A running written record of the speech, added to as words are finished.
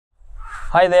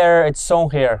Hi there, it's Song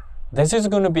here. This is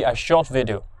going to be a short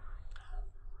video.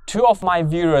 Two of my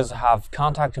viewers have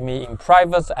contacted me in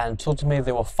private and told me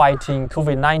they were fighting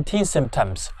COVID-19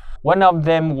 symptoms. One of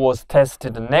them was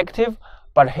tested negative,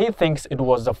 but he thinks it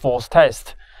was a false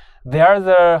test. The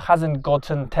other hasn't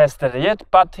gotten tested yet,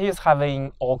 but he's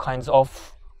having all kinds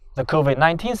of the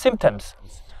COVID-19 symptoms.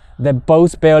 They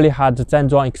both barely had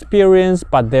Zhanzhuang experience,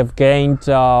 but they've gained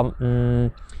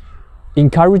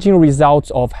encouraging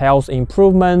results of health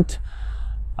improvement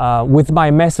with my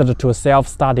method to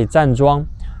self-study Zhanzhuang.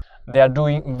 They are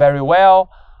doing very well.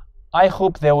 I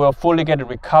hope they will fully get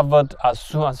recovered as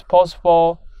soon as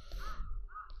possible,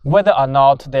 whether or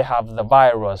not they have the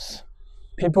virus.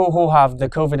 People who have the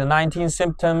COVID-19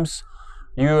 symptoms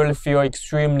usually feel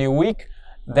extremely weak.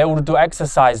 They would do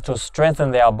exercise to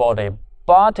strengthen their body,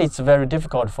 but it's very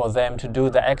difficult for them to do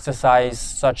the exercise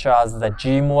such as the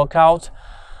gym workout.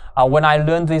 When I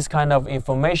learned this kind of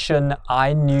information,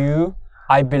 I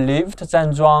believed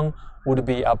Zhanzhuang would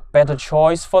be a better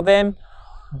choice for them,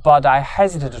 but I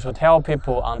hesitated to tell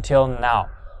people until now.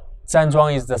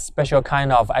 Zhanzhuang is the special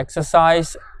kind of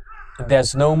exercise.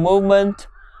 There's no movement,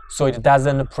 so it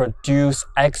doesn't produce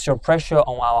extra pressure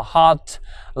on our heart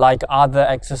like other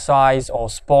exercise or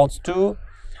sports do.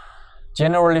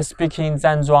 Generally speaking,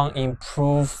 Zhanzhuang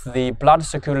improves the blood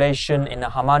circulation in a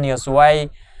harmonious way.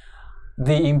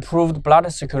 The improved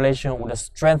blood circulation would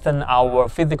strengthen our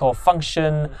physical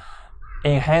function,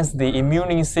 enhance the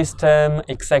immune system,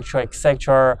 etc.,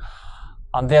 etc.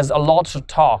 And there's a lot to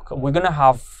talk. We're going to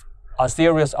have a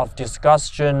series of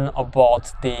discussion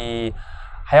about the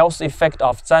health effect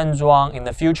of Zhanzhuang in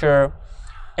the future.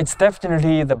 It's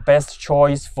definitely the best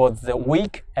choice for the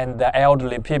weak and the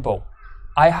elderly people.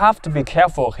 I have to be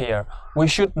careful here. We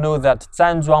should know that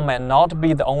Zhanzhuang may not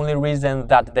be the only reason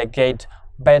that they get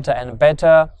better and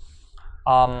better.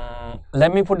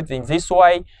 Let me put it in this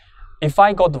way. If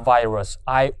I got the virus,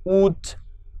 I would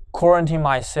quarantine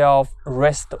myself,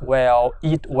 rest well,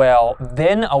 eat well,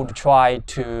 then I would try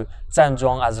to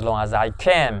Zhanzhuang as long as I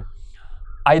can.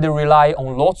 I'd rely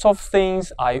on lots of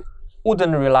things. I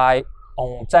wouldn't rely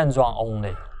on Zhanzhuang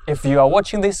only. If you are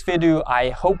watching this video,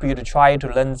 I hope you'd try to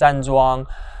learn Zhanzhuang,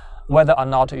 whether or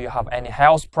not you have any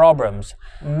health problems.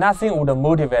 Nothing would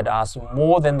motivate us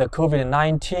more than the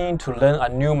COVID-19 to learn a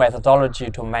new methodology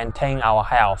to maintain our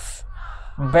health.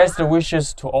 Best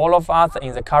wishes to all of us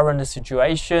in the current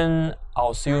situation.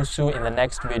 I'll see you soon in the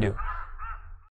next video.